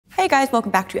Hey guys, welcome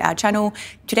back to our channel.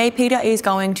 Today Peter is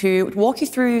going to walk you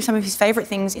through some of his favourite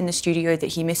things in the studio that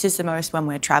he misses the most when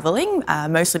we're travelling,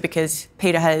 mostly because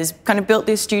Peter has kind of built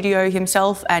this studio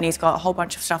himself and he's got a whole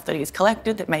bunch of stuff that he's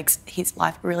collected that makes his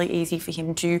life really easy for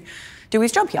him to do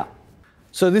his job here.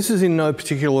 So this is in no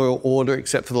particular order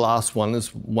except for the last one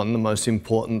is one of the most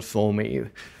important for me.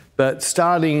 But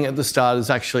starting at the start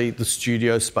is actually the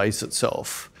studio space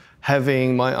itself.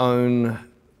 Having my own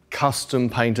custom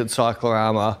painted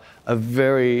cyclorama, a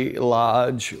very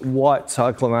large white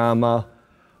cyclorama,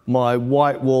 my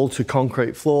white wall to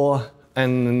concrete floor,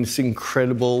 and this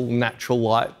incredible natural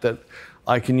light that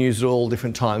I can use at all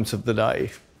different times of the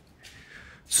day.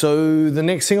 So the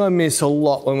next thing I miss a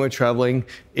lot when we're traveling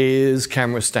is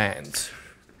camera stands.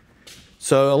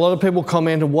 So a lot of people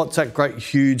comment on what's that great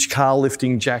huge car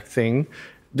lifting jack thing.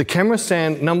 The camera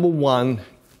stand, number one,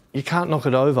 you can't knock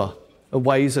it over. It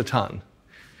weighs a ton.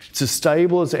 It's as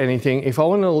stable as anything. If I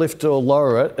want to lift or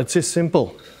lower it, it's just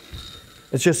simple.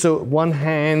 It's just a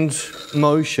one-hand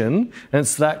motion, and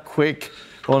it's that quick.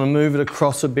 I want to move it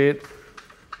across a bit.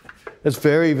 It's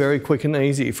very, very quick and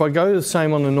easy. If I go the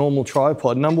same on a normal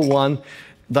tripod, number one,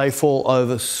 they fall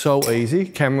over so easy.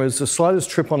 Cameras, the slightest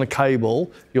trip on a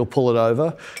cable, you'll pull it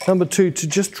over. Number two, to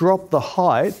just drop the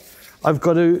height, I've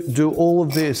got to do all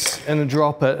of this and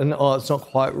drop it, and oh, it's not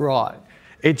quite right.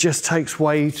 It just takes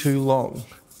way too long.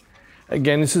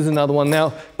 Again, this is another one.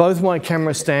 Now, both my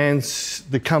camera stands,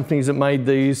 the companies that made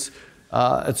these,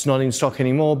 it's not in stock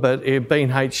anymore, but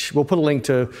B&H, we'll put a link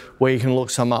to where you can look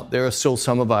some up. There are still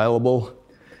some available.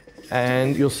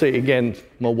 And you'll see, again,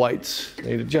 my weights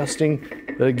need adjusting.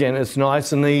 But again, it's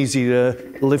nice and easy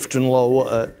to lift and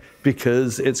lower it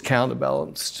because it's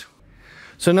counterbalanced.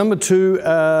 So number two,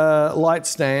 light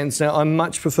stands. Now, I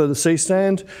much prefer the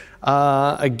C-stand.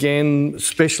 Again,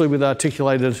 especially with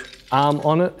articulated arm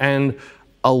on it and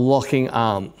a locking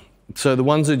arm. So the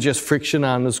ones that just friction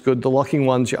aren't as good. The locking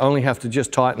ones, you only have to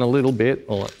just tighten a little bit.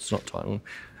 Well, it's not tighten,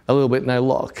 a little bit and they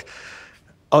lock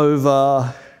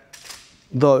over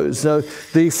those. Now,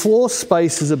 the floor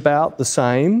space is about the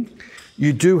same.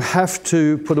 You do have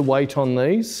to put a weight on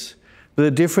these. But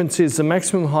the difference is the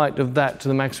maximum height of that to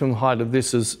the maximum height of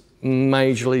this is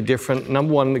majorly different.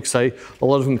 Number one, like say, a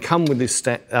lot of them come with this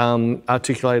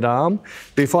articulated arm.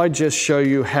 But if I just show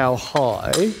you how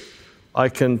high I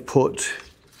can put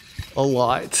a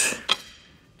light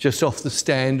just off the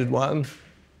standard one,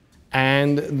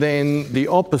 and then the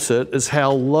opposite is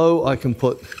how low I can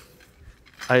put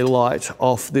a light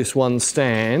off this one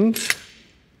stand.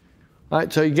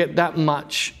 Right, so you get that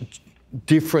much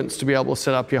difference to be able to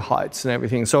set up your heights and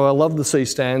everything. So I love the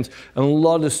C-stands, and a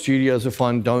lot of studios I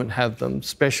find don't have them,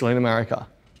 especially in America.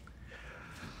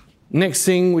 Next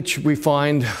thing which we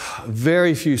find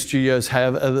very few studios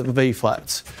have are the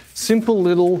V-flats. Simple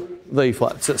little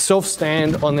V-flats that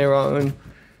self-stand on their own.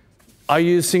 I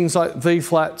use things like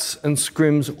V-flats and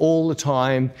scrims all the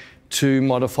time to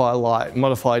modify light,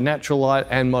 modify natural light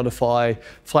and modify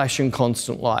flash and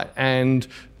constant light. And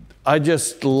I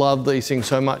just love these things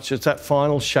so much. It's that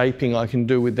final shaping I can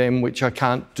do with them, which I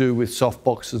can't do with soft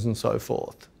boxes and so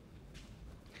forth.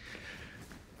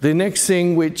 The next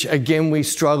thing, which again we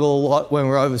struggle a lot when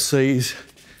we're overseas,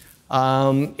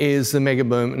 is the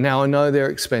Megaboom. Now I know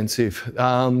they're expensive.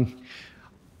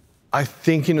 I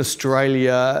think in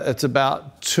Australia it's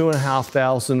about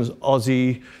 2,500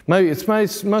 Aussie, maybe it's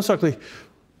most likely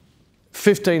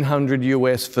 1,500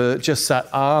 US for just that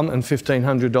arm and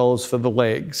 $1,500 for the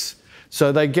legs.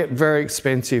 So they get very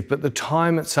expensive, but the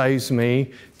time it saves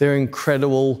me, they're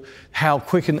incredible. How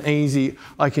quick and easy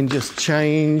I can just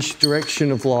change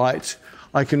direction of light.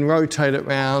 I can rotate it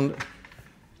around,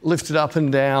 lift it up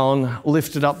and down,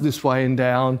 lift it up this way and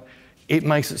down. It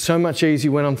makes it so much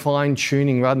easier when I'm fine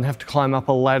tuning rather than have to climb up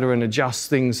a ladder and adjust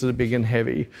things that are big and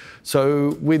heavy.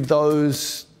 So with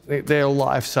those, they're a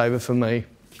lifesaver for me.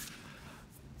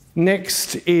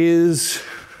 Next is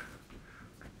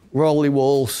rolly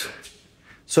walls.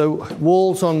 So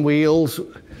walls on wheels.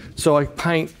 So I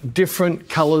paint different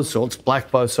colours. So it's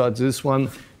black both sides of this one,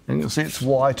 and you'll see it's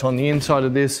white on the inside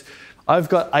of this. I've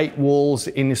got 8 walls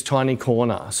in this tiny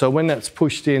corner. So when that's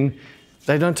pushed in,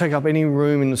 they don't take up any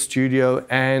room in the studio,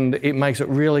 and it makes it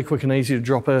really quick and easy to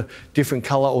drop a different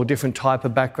colour or different type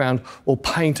of background or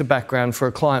paint a background for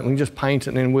a client. We can just paint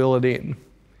it and then wheel it in.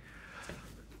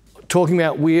 Talking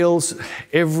about wheels,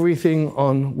 everything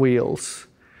on wheels.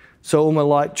 So all my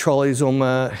light trolleys,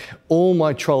 all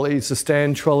my trolleys, the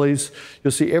stand trolleys,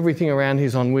 you'll see everything around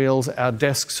here's on wheels, our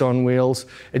desks on wheels.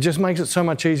 It just makes it so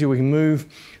much easier. We can move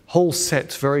whole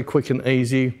sets very quick and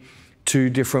easy to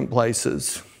different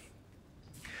places.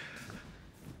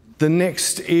 The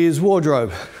next is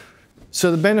wardrobe. So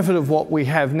the benefit of what we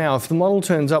have now, if the model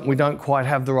turns up and we don't quite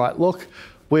have the right look,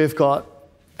 we've got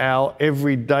our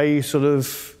everyday sort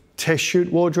of test shoot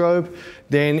wardrobe.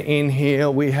 Then in here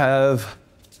we have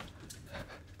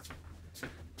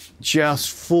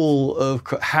just full of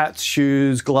hats,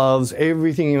 shoes, gloves,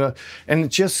 everything, and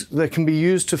that can be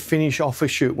used to finish off a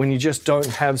shoot when you just don't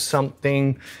have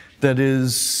something that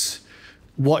is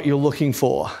what you're looking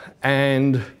for.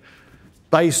 And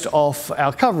based off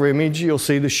our cover image, you'll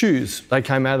see the shoes. They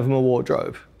came out of my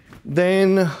wardrobe.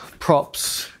 Then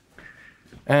props.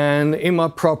 And in my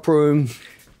prop room,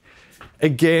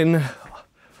 again,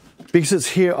 because it's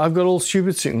here, I've got all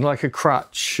stupid things like a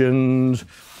crutch and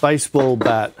baseball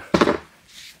bat.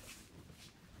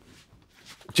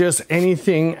 Just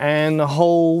anything, and the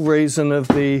whole reason of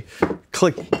the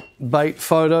clickbait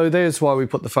photo, there's why we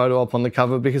put the photo up on the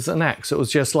cover, because it's an axe. It was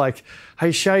just like,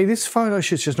 hey Shay, this photo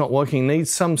shoot's just not working. It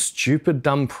needs some stupid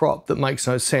dumb prop that makes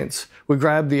no sense. We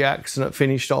grabbed the axe and it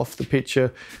finished off the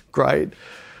picture. Great.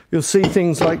 You'll see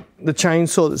things like the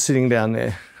chainsaw that's sitting down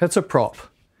there. That's a prop.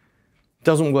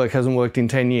 Doesn't work, hasn't worked in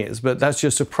 10 years, but that's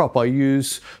just a prop I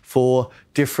use for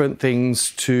different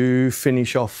things to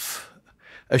finish off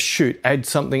a shoot, add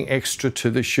something extra to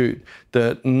the shoot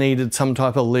that needed some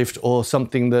type of lift or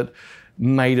something that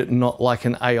made it not like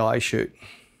an AI shoot.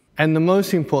 And the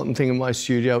most important thing in my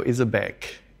studio is a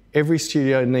beck. Every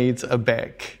studio needs a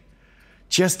beck,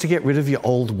 just to get rid of your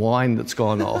old wine that's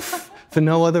gone off, for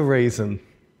no other reason.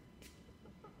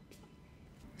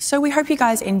 So we hope you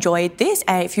guys enjoyed this,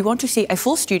 and if you want to see a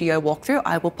full studio walkthrough,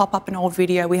 I will pop up an old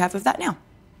video we have of that now.